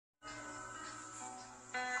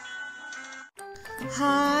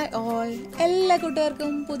Hi all, എല്ലാ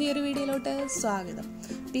കൂട്ടുകാർക്കും പുതിയൊരു വീഡിയോയിലോട്ട് സ്വാഗതം.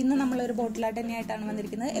 ഇന്ന് നമ്മളൊരു ബോട്ടിലാട്ട് തന്നെയായിട്ടാണ്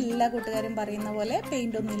വന്നിരിക്കുന്നത്. എല്ലാ കൂട്ടുകാരും പറയുന്ന പോലെ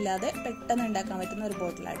പെയിന്റ് ഒന്നും ഇല്ലാതെ പെട്ടെന്ന് ഉണ്ടാക്കാൻ പറ്റുന്ന ഒരു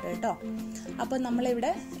ബോട്ടിലാട്ട് കേട്ടോ. അപ്പോൾ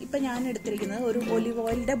നമ്മളിവിടെ ഞാൻ എടുത്തിരിക്കുന്നത് ഒരു ഒലിവ്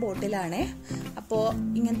ഓയിലിൻ്റെ ബോട്ടിലാണ്. അപ്പോൾ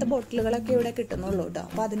ഇങ്ങനത്തെ ബോട്ടിലുകളൊക്കെ ഇവിടെ കിട്ടുന്നുള്ളൂ കേട്ടോ.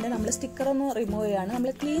 അപ്പോൾ അതിൻ്റെ നമ്മൾ സ്റ്റിക്കറൊന്ന് റിമൂവ് ചെയ്യാണ്.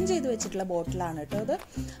 നമ്മൾ ക്ലീൻ ചെയ്ത് വെച്ചിട്ടുള്ള ബോട്ടിലാണ് കേട്ടോ അത്.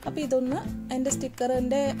 അപ്പോൾ ഇതൊന്ന് എൻ്റെ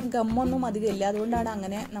സ്റ്റിക്കറിൻ്റെ ഗമ്മൊന്നും അധികമില്ല, അതുകൊണ്ടാണ്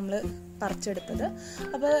അങ്ങനെ നമ്മൾ പറിച്ചെടുത്തത്.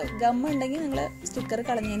 അപ്പോൾ ഗമ്മ ഉണ്ടെങ്കിൽ നിങ്ങൾ സ്റ്റിക്കർ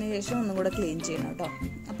കളഞ്ഞതിന് ശേഷം ഒന്നും കൂടെ ക്ലീൻ ചെയ്യണം കേട്ടോ.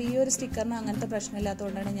 അപ്പോൾ ഈ ഒരു സ്റ്റിക്കറിന് അങ്ങനത്തെ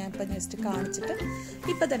പ്രശ്നമില്ലാത്തതുകൊണ്ടാണ് ഞാൻ ഇപ്പം ജസ്റ്റ് കാണിച്ചിട്ട്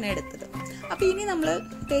ഇപ്പം തന്നെ എടുത്തത്. അപ്പോൾ ഇനി നമ്മൾ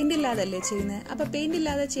പെയിന്റ് ഇല്ലാതല്ലേ ചെയ്യുന്നത്. അപ്പോൾ പെയിന്റ്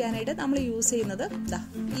ഇല്ലാതെ ചെയ്യാനായിട്ട് നമ്മൾ യൂസ് ചെയ്യുന്നത്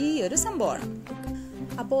ഈ ഒരു സംഭവമാണ്.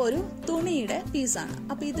 അപ്പോൾ ഒരു തുണിയുടെ പീസാണ്.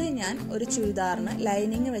 അപ്പോൾ ഇത് ഞാൻ ഒരു ചുരിദാറിന്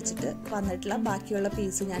ലൈനിങ് വെച്ചിട്ട് വന്നിട്ടുള്ള ബാക്കിയുള്ള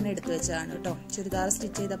പീസ് ഞാൻ എടുത്തു വെച്ചതാണ് കേട്ടോ. ചുരിദാർ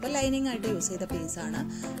സ്റ്റിച്ച് ചെയ്തപ്പോൾ ലൈനിങ് ആയിട്ട് യൂസ് ചെയ്ത പീസാണ്.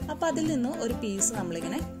 അപ്പോൾ അതിൽ നിന്ന് ഒരു പീസ്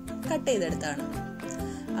നമ്മളിങ്ങനെ കട്ട് ചെയ്തെടുത്താണ്.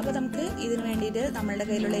 അപ്പോൾ നമുക്ക് ഇതിന് വേണ്ടിയിട്ട് നമ്മളുടെ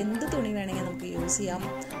കയ്യിലുള്ള എന്ത് തുണി വേണമെങ്കിൽ നമുക്ക് യൂസ് ചെയ്യാം.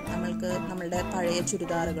 നമ്മളുടെ പഴയ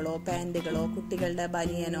ചുരിദാറുകളോ പാൻറ്റുകളോ കുട്ടികളുടെ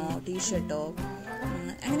ബനിയനോ ടീഷർട്ടോ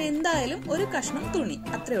അങ്ങനെ എന്തായാലും ഒരു കഷ്ണം തുണി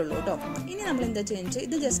അത്രേ ഉള്ളൂ കേട്ടോ. ഇനി നമ്മൾ എന്താ ചെയ്യുന്നത്,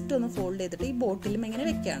 ഇത് ജസ്റ്റ് ഒന്ന് ഫോൾഡ് ചെയ്തിട്ട് ഈ ബോട്ടിലും ഇങ്ങനെ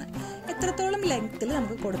വെക്കുകയാണ്. എത്രത്തോളം ലെങ്ത്തിൽ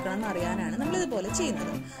നമുക്ക് കൊടുക്കണം എന്ന് അറിയാനാണ് നമ്മളിതുപോലെ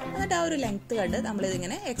ചെയ്യുന്നത്. എന്നിട്ട് ആ ഒരു ലെങ്ത്ത് കണ്ട്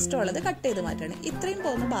നമ്മളിതിങ്ങനെ എക്സ്ട്രാ ഉള്ളത് കട്ട് ചെയ്ത് മാറ്റാണ്. ഇത്രയും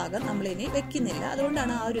പോകുന്ന ഭാഗം നമ്മളിനി വെക്കുന്നില്ല,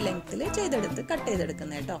 അതുകൊണ്ടാണ് ആ ഒരു ലെങ്ത്തിൽ കട്ട്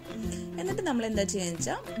ചെയ്തെടുക്കുന്നത് കേട്ടോ. എന്നിട്ട് നമ്മൾ എന്താ ചെയ്യുക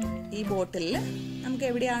വെച്ചാൽ ഈ ബോട്ടിലിൽ നമുക്ക്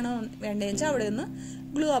എവിടെയാണോ വേണ്ടതെന്ന് വെച്ചാൽ അവിടെ ഒന്ന്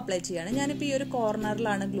ഗ്ലൂ അപ്ലൈ ചെയ്യാണ്. ഞാനിപ്പോൾ ഈ ഒരു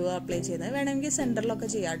കോർണറിലാണ് ഗ്ലൂ അപ്ലൈ ചെയ്യുന്നത്. വേണമെങ്കിൽ സെൻറ്ററിലൊക്കെ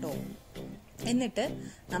ചെയ്യാം കേട്ടോ. എന്നിട്ട്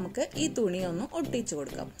നമുക്ക് ഈ തുണി ഒന്ന് ഒട്ടിച്ചു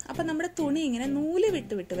കൊടുക്കാം. അപ്പം നമ്മുടെ തുണി ഇങ്ങനെ നൂല്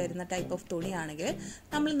വിട്ട് വരുന്ന ടൈപ്പ് ഓഫ് തുണിയാണെങ്കിൽ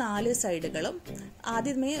നമ്മൾ 4 സൈഡുകളും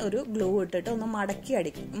ആദ്യമേ ഒരു ഗ്ലൂ ഇട്ടിട്ട് ഒന്ന്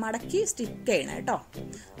മടക്കി സ്റ്റിക്ക് ചെയ്യണം കേട്ടോ.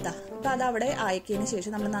 അപ്പം അതവിടെ അയക്കിയതിന്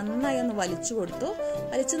ശേഷം നമ്മൾ നന്നായി ഒന്ന്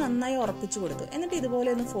വലിച്ച് നന്നായി ഉറപ്പിച്ചു കൊടുത്തു. എന്നിട്ട്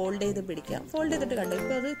ഇതുപോലെ ഒന്ന് ഫോൾഡ് ചെയ്ത് പിടിക്കാം. ഫോൾഡ് ചെയ്തിട്ട് കണ്ടു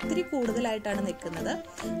ഇപ്പോൾ അത് ഇത്തിരി കൂടുതലായിട്ടാണ് നിൽക്കുന്നത്.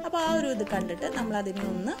 അപ്പോൾ ആ ഒരു ഇത് കണ്ടിട്ട് നമ്മൾ അതിനെ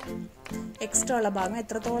ഒന്ന് എക്സ്ട്രാ ഉള്ള ഭാഗം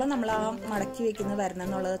എത്രത്തോളം നമ്മൾ ആ മടക്കി വെക്കുന്നത് വരണം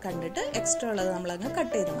എന്നുള്ളത് കണ്ടിട്ട് എക്സ്ട്രാ ഉള്ളത് നമ്മളങ്ങ്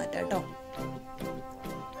കട്ട് ചെയ്ത് മാറ്റാം കേട്ടോ.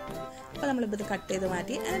 അപ്പോൾ നമ്മളിപ്പോൾ ഇത് കട്ട് ചെയ്ത്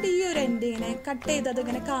മാറ്റി. എന്നിട്ട് ഈ ഒരു എൻഡ് ഇങ്ങനെ കട്ട് ചെയ്തത്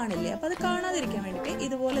ഇങ്ങനെ കാണില്ലേ, അപ്പോൾ അത് കാണാതിരിക്കാൻ വേണ്ടിയിട്ട്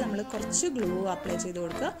ഇതുപോലെ നമ്മൾ കുറച്ച് ഗ്ലൂ അപ്ലൈ ചെയ്ത്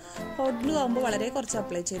കൊടുക്കുക. ഹോട്ട് ഗ്ലൂ ആകുമ്പോൾ വളരെ കുറച്ച്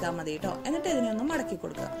അപ്ലൈ ചെയ്താൽ മതി കേട്ടോ. എന്നിട്ട് ഇതിനെ ഒന്ന് മടക്കി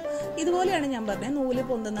കൊടുക്കുക. ഇതുപോലെയാണ് ഞാൻ പറഞ്ഞത്, നൂല്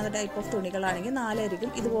പൊന്തുന്ന ടൈപ്പ് ഓഫ് തുണികളാണെങ്കിൽ 4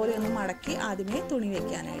 അരികും ഇതുപോലെ ഒന്ന് മടക്കി ആദ്യമേ തുണി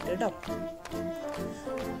വെക്കാനായിട്ട് കേട്ടോ.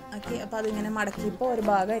 ഓക്കെ, അപ്പോൾ അതിങ്ങനെ മടക്കിയപ്പോൾ ഒരു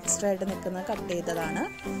ഭാഗം എക്സ്ട്രാ ആയിട്ട് നിൽക്കുന്നത് കട്ട് ചെയ്തതാണ്.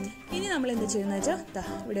 ഇനി നമ്മൾ എന്ത് ചെയ്യുന്നത് വെച്ചാൽ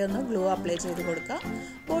ഇവിടെ ഒന്ന് ഗ്ലൂ അപ്ലൈ ചെയ്ത് കൊടുക്കാം.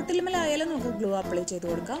 ബോട്ടിലുമേലായാലും നമുക്ക് ഗ്ലൂ അപ്ലൈ ചെയ്ത്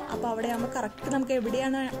കൊടുക്കാം. അപ്പോൾ അവിടെ ആകുമ്പോൾ കറക്റ്റ് നമുക്ക്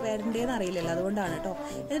എവിടെയാണ് വരേണ്ടതെന്ന് അറിയില്ലല്ലോ, അതുകൊണ്ടാണ് കേട്ടോ.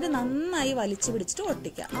 എന്നിട്ട് നന്നായി വലിച്ചു പിടിച്ചിട്ട്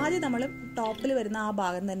ഒട്ടിക്കുക. ആദ്യം നമ്മൾ ടോപ്പിൽ വരുന്ന ആ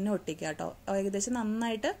ഭാഗം തന്നെ ഒട്ടിക്കുക കേട്ടോ. ഏകദേശം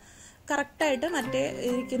നന്നായിട്ട് കറക്റ്റായിട്ട് മറ്റേ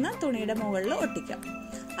ഇരിക്കുന്ന തുണിയുടെ മുകളിൽ ഒട്ടിക്കാം.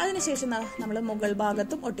 അതിനുശേഷം നമ്മൾ മുകൾ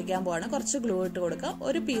ഭാഗത്തും ഒട്ടിക്കാൻ പോവാണ്. കുറച്ച് ഗ്ലൂ ഇട്ട് കൊടുക്കുക.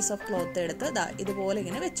 ഒരു പീസ് ഓഫ് ക്ലോത്ത് എടുത്ത് ഇതുപോലെ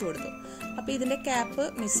ഇങ്ങനെ വെച്ചു കൊടുത്തു. അപ്പോൾ ഇതിൻ്റെ ക്യാപ്പ്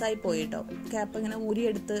മിസ്സായി പോയിട്ടോ. ക്യാപ്പ് ഇങ്ങനെ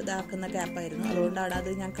ഊരിയെടുത്ത് ഇതാക്കുന്ന ക്യാപ്പായിരുന്നു, അതുകൊണ്ടാണ് അത്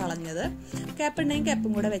ഞാൻ കളഞ്ഞത്. ക്യാപ്പ് ഉണ്ടെങ്കിൽ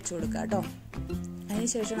ക്യാപ്പും കൂടെ വെച്ചു കൊടുക്കുക കേട്ടോ.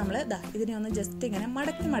 അതിനുശേഷം നമ്മൾ ഇതിനെ ഒന്ന് ജസ്റ്റ് ഇങ്ങനെ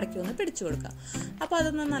മടക്കി ഒന്ന് പിടിച്ചു കൊടുക്കുക. അപ്പോൾ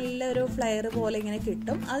അതൊന്ന് നല്ലൊരു ഫ്ലെയർ പോലെ ഇങ്ങനെ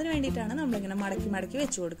കിട്ടും. അതിന് വേണ്ടിയിട്ടാണ് നമ്മളിങ്ങനെ മടക്കി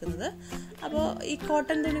വെച്ചു കൊടുക്കുന്നത്. അപ്പോൾ ഈ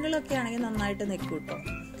കോട്ടൺ തുണികളൊക്കെ ആണെങ്കിൽ നന്നായിട്ട് നിൽക്കും കേട്ടോ.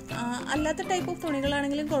 അല്ലാത്ത ടൈപ്പ് ഓഫ്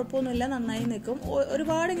തുണികളാണെങ്കിലും കുഴപ്പമൊന്നുമില്ല, നന്നായി നിൽക്കും.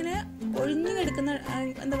 ഒരുപാട് ഇങ്ങനെ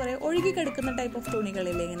ഒഴുകി കിടക്കുന്ന ടൈപ്പ് ഓഫ്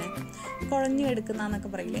തുണികളില്ലേ, ഇങ്ങനെ കുഴഞ്ഞു കിടക്കുന്ന എന്നൊക്കെ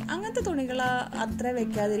പറയില്ലേ, അങ്ങനത്തെ തുണികൾ അത്ര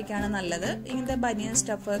വെക്കാതിരിക്കുകയാണ് നല്ലത്. ഇങ്ങനത്തെ ബനിയൻ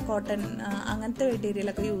സ്റ്റഫ്, കോട്ടൺ അങ്ങനത്തെ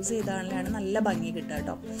മെറ്റീരിയലൊക്കെ യൂസ് ചെയ്താലാണ് നല്ല ഭംഗി കിട്ടുക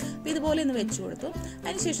കേട്ടോ. അപ്പോൾ ഇതുപോലെ ഒന്ന് വെച്ചു കൊടുത്തു.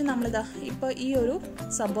 അതിനുശേഷം നമ്മളിതാ ഇപ്പോൾ ഈ ഒരു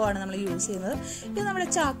സംഭവമാണ് നമ്മൾ യൂസ് ചെയ്യുന്നത്. ഇത് നമ്മുടെ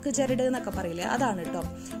ചാക്ക് ചരട് എന്നൊക്കെ പറയില്ലേ, അതാണ് കേട്ടോ.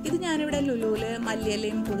 ഇത് ഞാനിവിടെ ലുലുവില്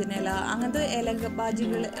മല്ലിയിലയും പുതിനയില അങ്ങനത്തെ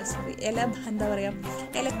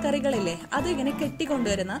ഇലക്കറികളില്ലേ, അത് ഇങ്ങനെ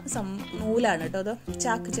കെട്ടിക്കൊണ്ടുവരുന്ന നൂലാണ് കേട്ടോ. അത്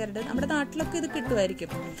ചാക്ക് ചരട് നമ്മുടെ നാട്ടിലൊക്കെ ഇത് കിട്ടുമായിരിക്കും.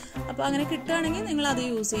 അപ്പോൾ അങ്ങനെ കിട്ടുകയാണെങ്കിൽ നിങ്ങൾ അത്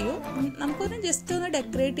യൂസ് ചെയ്യൂ. നമുക്കൊന്ന് ജസ്റ്റ് ഒന്ന്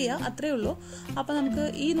ഡെക്കറേറ്റ് ചെയ്യാം, അത്രേ ഉള്ളൂ. അപ്പോൾ നമുക്ക്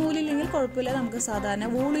ഈ നൂലില്ലെങ്കിൽ കുഴപ്പമില്ല, നമുക്ക് സാധാരണ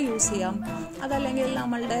വൂള് യൂസ് ചെയ്യാം. അതല്ലെങ്കിൽ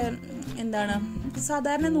നമ്മളുടെ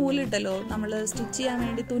സാധാരണ നൂലിട്ടല്ലോ നമ്മൾ സ്റ്റിച്ച് ചെയ്യാൻ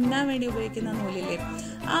വേണ്ടി തുന്നാൻ വേണ്ടി ഉപയോഗിക്കുന്ന നൂലില്ലേ,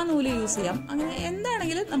 ആ നൂല് യൂസ് ചെയ്യാം. അങ്ങനെ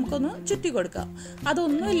എന്താണെങ്കിലും നമുക്കൊന്ന് ചുറ്റി കൊടുക്കാം.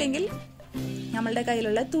 അതൊന്നും ഇല്ലെങ്കിൽ നമ്മളുടെ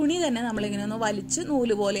കയ്യിലുള്ള തുണി തന്നെ നമ്മളിങ്ങനെ ഒന്ന് വലിച്ച്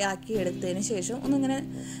നൂല് പോലെ ആക്കി എടുത്തതിന് ശേഷം ഒന്നിങ്ങനെ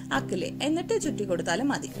ആക്കില്ലേ, എന്നിട്ട് ചുറ്റി കൊടുത്താലും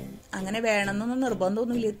മതി. അങ്ങനെ വേണമെന്നൊന്നും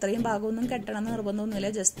നിർബന്ധമൊന്നുമില്ല, ഇത്രയും ഭാഗമൊന്നും കെട്ടണം എന്ന് നിർബന്ധമൊന്നുമില്ല.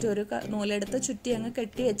 ജസ്റ്റ് ഒരു നൂലെടുത്ത് ചുറ്റി അങ്ങ്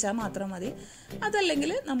കെട്ടി വെച്ചാൽ മാത്രം മതി.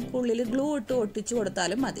 അതല്ലെങ്കിൽ നമുക്കുള്ളിൽ ഗ്ലൂ ഇട്ട് ഒട്ടിച്ചു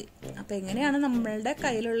കൊടുത്താലും മതി. അപ്പോൾ എങ്ങനെയാണ് നമ്മളുടെ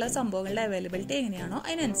കയ്യിലുള്ള സംഭവങ്ങളുടെ അവൈലബിലിറ്റി എങ്ങനെയാണോ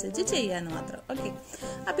അതിനനുസരിച്ച് ചെയ്യാമെന്ന് മാത്രം. ഓക്കെ,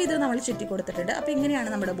 അപ്പോൾ ഇത് നമ്മൾ ചുറ്റി കൊടുത്തിട്ടുണ്ട്. അപ്പോൾ ഇങ്ങനെയാണ്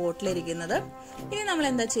നമ്മുടെ ബോട്ടിലിരിക്കുന്നത്. ഇനി നമ്മൾ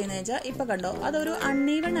എന്താ ചെയ്യുന്നത് വെച്ചാൽ ഇപ്പോൾ കണ്ടോ, അതൊരു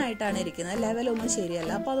അൺഈവൺ ആയിട്ടാണ് ഇരിക്കുന്നത്, ലെവൽ ലെവലൊന്നും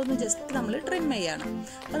ശരിയല്ല. അപ്പോൾ അതൊന്ന് ജസ്റ്റ് നമ്മൾ ട്രിം ചെയ്യണം.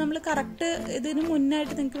 അപ്പോൾ നമ്മൾ കറക്റ്റ് ഇതിന്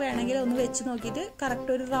മുന്നായിട്ട് നിങ്ങൾക്ക് വേണമെങ്കിൽ ഒന്ന് വെച്ച് നോക്കിയിട്ട്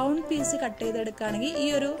കറക്റ്റ് ഒരു റൗണ്ട് പീസ് കട്ട് ചെയ്തെടുക്കുകയാണെങ്കിൽ ഈ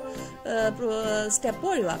ഒരു സ്റ്റെപ്പ്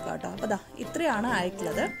ഒഴിവാക്കാം കേട്ടോ. അപ്പോൾ ദാ ഇത്രയാണ്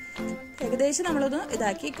ആയിട്ടുള്ളത്. ഏകദേശം നമ്മളൊന്ന്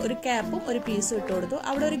ഇതാക്കി ഒരു ക്യാപ്പും ഒരു പീസും ഇട്ട് കൊടുത്തു.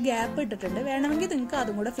 അവിടെ ഒരു ഗ്യാപ്പ് ഇട്ടിട്ടുണ്ട്. വേണമെങ്കിൽ നിങ്ങൾക്ക്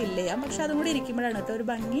അതും കൂടെ ഫില്ല് ചെയ്യാം. പക്ഷെ അതും കൂടി ഇരിക്കുമ്പോഴാണ് കേട്ടോ ഒരു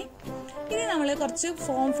ഭംഗി. ഇനി നമ്മൾ കുറച്ച്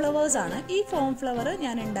ഫോം ഫ്ലവേഴ്സ് ആണ്. ഈ ഫോം ഫ്ലവർ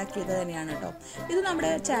ഞാൻ ഉണ്ടാക്കിയത് തന്നെയാണ് കേട്ടോ. ഇത്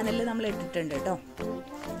നമ്മുടെ ചാനലിൽ നമ്മൾ ഇട്ടിട്ടുണ്ട് കേട്ടോ.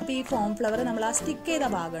 അപ്പോൾ ഈ ഫോം ഫ്ലവർ നമ്മൾ ആ സ്റ്റിക്ക് ചെയ്ത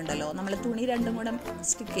ഭാഗം ഉണ്ടല്ലോ, നമ്മൾ തുണി രണ്ടും കൂടെ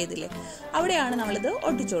സ്റ്റിക്ക് ചെയ്തില്ലേ, അവിടെയാണ് നമ്മളിത്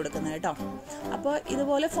ഒട്ടിച്ചു കൊടുക്കുന്നത് കേട്ടോ. അപ്പോൾ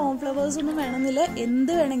ഇതുപോലെ ഫോം ഫ്ലവേഴ്സ് ഒന്നും വേണമെന്നില്ല,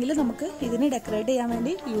 എന്ത് വേണമെങ്കിലും നമുക്ക് ഇതിന് ഡെക്കറേറ്റ് ചെയ്യാൻ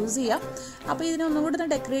വേണ്ടി യൂസ് ചെയ്യാം. അപ്പോൾ ഇതിനൊന്നും കൂടെ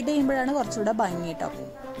ഡെക്കറേറ്റ് ചെയ്യുമ്പോഴാണ് കുറച്ചുകൂടെ ഭംഗി കേട്ടോ.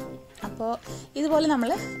 അപ്പോൾ ഇതുപോലെ നമ്മൾ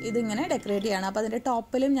ഇതിങ്ങനെ ഡെക്കറേറ്റ് ചെയ്യണം. അപ്പോൾ അതിൻ്റെ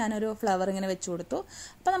ടോപ്പിലും ഞാനൊരു ഫ്ലവർ ഇങ്ങനെ വെച്ച് കൊടുത്തു.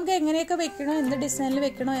 അപ്പോൾ നമുക്ക് എങ്ങനെയൊക്കെ വെക്കണോ, എന്ത് ഡിസൈനിൽ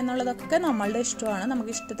വെക്കണോ എന്നുള്ളതൊക്കെ നമ്മളുടെ ഇഷ്ടമാണ്.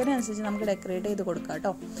 നമുക്ക് ഇഷ്ടത്തിനനുസരിച്ച് നമുക്ക് ഡെക്കറേറ്റ് ചെയ്ത് കൊടുക്കാം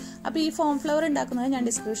കേട്ടോ. അപ്പോൾ ഈ ഫോം ഫ്ലവർ ഉണ്ടാക്കുന്നത് ഞാൻ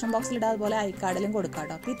ഡിസ്ക്രിപ്ഷൻ ബോക്സിൽ ഇടാം, അതുപോലെ ഐക്കാർഡിലും കൊടുക്കാം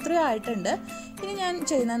കേട്ടോ. അപ്പോൾ ഇത്രയും ആയിട്ടുണ്ട്. ഇനി ഞാൻ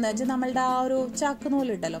ചെയ്യുന്നത് എന്താ വെച്ചാൽ നമ്മളുടെ ആ ഒരു ചാക്ക്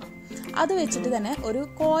നൂലുണ്ടല്ലോ, അത് വെച്ചിട്ട് തന്നെ ഒരു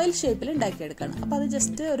കോയിൽ ഷേപ്പിൽ ഉണ്ടാക്കിയെടുക്കണം. അപ്പോൾ അത്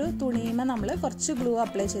ജസ്റ്റ് ഒരു തുണിയുമേ നമ്മൾ കുറച്ച് ഗ്ലൂ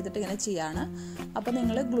അപ്ലൈ ചെയ്തിട്ട് ഇങ്ങനെ ചെയ്യാണ്. അപ്പോൾ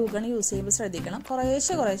നിങ്ങൾ ഗ്ലൂ ഗൺ യൂസ് ചെയ്യുമ്പോൾ ശ്രദ്ധിക്കണം.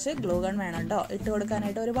 കുറേശ്ശെ ഗ്ലൂ ഗൺ വേണം കേട്ടോ ഇട്ട്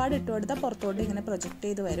കൊടുക്കാനായിട്ട്. ഒരുപാട് ഇട്ട് കൊടുത്താൽ പുറത്തോട്ട് ഇങ്ങനെ പ്രൊജക്റ്റ്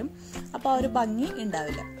ചെയ്ത് വരും. അപ്പോൾ ആ ഒരു ഭംഗി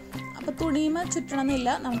ഉണ്ടാവില്ല. അപ്പോൾ തുണിയുമേ ചുറ്റണമെന്നില്ല.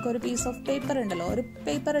 നമുക്കൊരു പീസ് ഓഫ് പേപ്പർ ഉണ്ടല്ലോ, ഒരു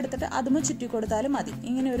പേപ്പർ എടുത്തിട്ട് അതുമേ ചുറ്റി കൊടുത്താലും മതി.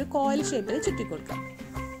 ഇങ്ങനെ ഒരു കോയിൽ ഷേപ്പിൽ ചുറ്റി കൊടുക്കാം.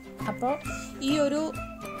 അപ്പോൾ ഈ ഒരു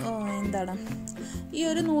ഈ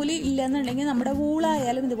ഒരു നൂല് ഇല്ലെന്നുണ്ടെങ്കിൽ നമ്മുടെ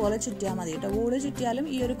വൂളായാലും ഇതുപോലെ ചുറ്റിയാൽ മതി കേട്ടോ. വൂള് ചുറ്റിയാലും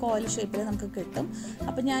ഈ ഒരു കോയിൽ ഷേപ്പിൽ നമുക്ക് കിട്ടും.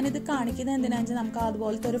 അപ്പം ഞാനിത് കാണിക്കുന്നത് എന്തിനാണെന്ന് വെച്ചാൽ നമുക്ക്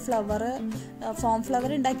അതുപോലത്തെ ഒരു ഫ്ലവർ, ഫോം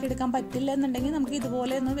ഫ്ലവർ ഉണ്ടാക്കിയെടുക്കാൻ പറ്റില്ല എന്നുണ്ടെങ്കിൽ നമുക്ക്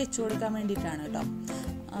ഇതുപോലെ ഒന്ന് വെച്ച് കൊടുക്കാൻ വേണ്ടിയിട്ടാണ് കേട്ടോ.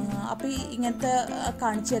 അപ്പോൾ ഇങ്ങനത്തെ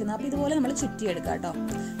കാണിച്ചു തരുന്നത്. അപ്പോൾ ഇതുപോലെ നമ്മൾ ചുറ്റിയെടുക്കാം കേട്ടോ.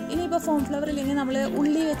 ഇനിയിപ്പോൾ ഫോം ഫ്ലവർ ഇല്ലെങ്കിൽ നമ്മൾ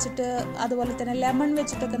ഉള്ളി വെച്ചിട്ട് അതുപോലെ തന്നെ ലെമൺ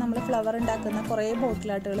വെച്ചിട്ടൊക്കെ നമ്മൾ ഫ്ലവർ ഉണ്ടാക്കുന്ന കുറേ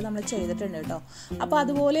ബോട്ടിലാട്ടുകൾ നമ്മൾ ചെയ്തിട്ടുണ്ട് കേട്ടോ. അപ്പോൾ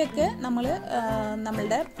അതുപോലെയൊക്കെ നമ്മൾ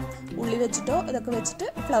നമ്മളുടെ ഉള്ളി വെച്ചിട്ടോ ഇതൊക്കെ വെച്ചിട്ട്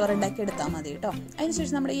ഫ്ലവർ ഉണ്ടാക്കി എടുത്താൽ മതി കേട്ടോ.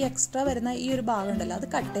 അതിനുശേഷം നമ്മുടെ ഈ എക്സ്ട്രാ വരുന്ന ഈ ഒരു ഭാഗം ഉണ്ടല്ലോ, അത്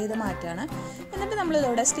കട്ട് ചെയ്ത് മാറ്റാണ്. എന്നിട്ട് നമ്മൾ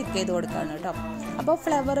ഇതോടെ സ്റ്റിക്ക് ചെയ്ത് കൊടുക്കുകയാണ് കേട്ടോ. അപ്പോൾ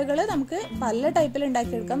ഫ്ലവറുകൾ നമുക്ക് പല ടൈപ്പിൽ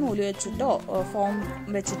ഉണ്ടാക്കിയെടുക്കാം. നൂല് വെച്ചിട്ടോ ഫോം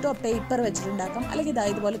വെച്ചിട്ടോ പേപ്പർ വെച്ചിട്ട് ഉണ്ടാക്കാം. അല്ലെങ്കിൽ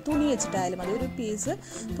ഇതുപോലെ തുണി വെച്ചിട്ടായാലും മതി. ഒരു പീസ്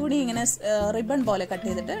തുണി ഇങ്ങനെ റിബൺ പോലെ കട്ട്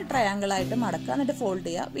ചെയ്തിട്ട് ട്രയാങ്കിൾ ആയിട്ട് മടക്കുക, എന്നിട്ട് ഫോൾഡ്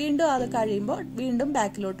ചെയ്യുക. വീണ്ടും അത് കഴിയുമ്പോൾ വീണ്ടും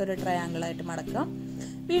ബാക്കിലോട്ട് ഒരു ട്രയാങ്കിൾ ആയിട്ട് മടക്കുക,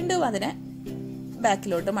 വീണ്ടും അതിനെ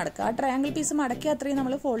ബാക്കിലോട്ട് മടക്കുക. ആ ട്രയാങ്കിൾ പീസ് മടക്കി അത്രയും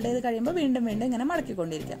നമ്മൾ ഫോൾഡ് ചെയ്ത് കഴിയുമ്പോൾ വീണ്ടും ഇങ്ങനെ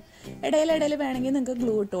മടക്കിക്കൊണ്ടിരിക്കുക. ഇടയിൽ വേണമെങ്കിൽ നിങ്ങൾക്ക്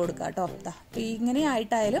ഗ്ലൂ ഇട്ട് കൊടുക്കാം കേട്ടോ. അപ്പോൾ ഇങ്ങനെ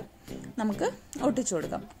ആയിട്ടായാലും നമുക്ക് ഒട്ടിച്ചു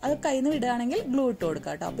കൊടുക്കാം. അത് കയ്യിൽ നിന്ന് വിടുകയാണെങ്കിൽ ഗ്ലൂ ഇട്ട്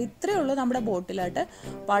കൊടുക്കാം കേട്ടോ. അപ്പോൾ ഇത്രയേ ഉള്ളൂ നമ്മുടെ ബോട്ടിലായിട്ട്.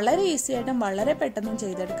 വളരെ ഈസി ആയിട്ടും വളരെ പെട്ടെന്നും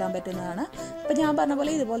ചെയ്തെടുക്കാൻ പറ്റുന്നതാണ്. അപ്പോൾ ഞാൻ പറഞ്ഞ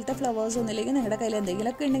പോലെ ഇതുപോലത്തെ ഫ്ലവേഴ്സ് ഒന്നുമില്ലെങ്കിൽ നിങ്ങളുടെ കയ്യിൽ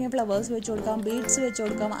എന്തെങ്കിലുമൊക്കെ ഉണ്ടെങ്കിൽ ഫ്ലവേഴ്സ് വെച്ച് കൊടുക്കാം, ബീഡ്സ് വെച്ച്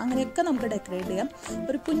കൊടുക്കാം, അങ്ങനെയൊക്കെ നമുക്ക് ഡെക്കറേറ്റ് ചെയ്യാം.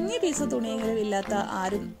 ഒരു കുഞ്ഞു പീസ് തുണിയെങ്കിലും ഇല്ലാത്ത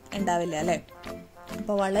ആരും ഉണ്ടാവില്ല അല്ലേ.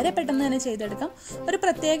 അപ്പോൾ വളരെ പെട്ടെന്ന് തന്നെ ചെയ്തെടുക്കാം. ഒരു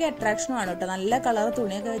പ്രത്യേക അട്രാക്ഷനുമാണ് കേട്ടോ. നല്ല കളർ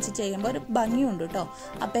തുണിയൊക്കെ വെച്ച് ചെയ്യുമ്പോൾ ഒരു ഭംഗിയുണ്ട് കേട്ടോ.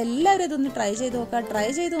 അപ്പോൾ എല്ലാവരും ഇതൊന്ന് ട്രൈ ചെയ്ത് നോക്കുക. ട്രൈ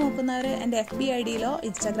ചെയ്ത് നോക്കുന്നവർ എൻ്റെ FB ഐഡിയിലോ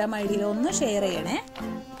ഇൻസ്റ്റാഗ്രാം ഐഡിയിലോ ഒന്ന് ഷെയർ ചെയ്യണേ.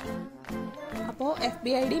 അപ്പോൾ FB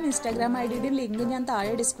ഐഡിയും ഇൻസ്റ്റാഗ്രാം ഐഡിയുടെയും ലിങ്ക് ഞാൻ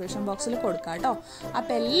താഴെ ഡിസ്ക്രിപ്ഷൻ ബോക്സിൽ കൊടുക്കാം കേട്ടോ.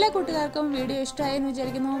 അപ്പോൾ എല്ലാ കൂട്ടുകാർക്കും വീഡിയോ ഇഷ്ടമായെന്ന്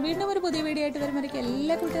വിചാരിക്കുന്നു. വീണ്ടും ഒരു പുതിയ വീഡിയോ ആയിട്ട് വരുമ്പോഴേക്കും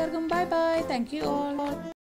എല്ലാ കൂട്ടുകാർക്കും bye bye. Thank you all.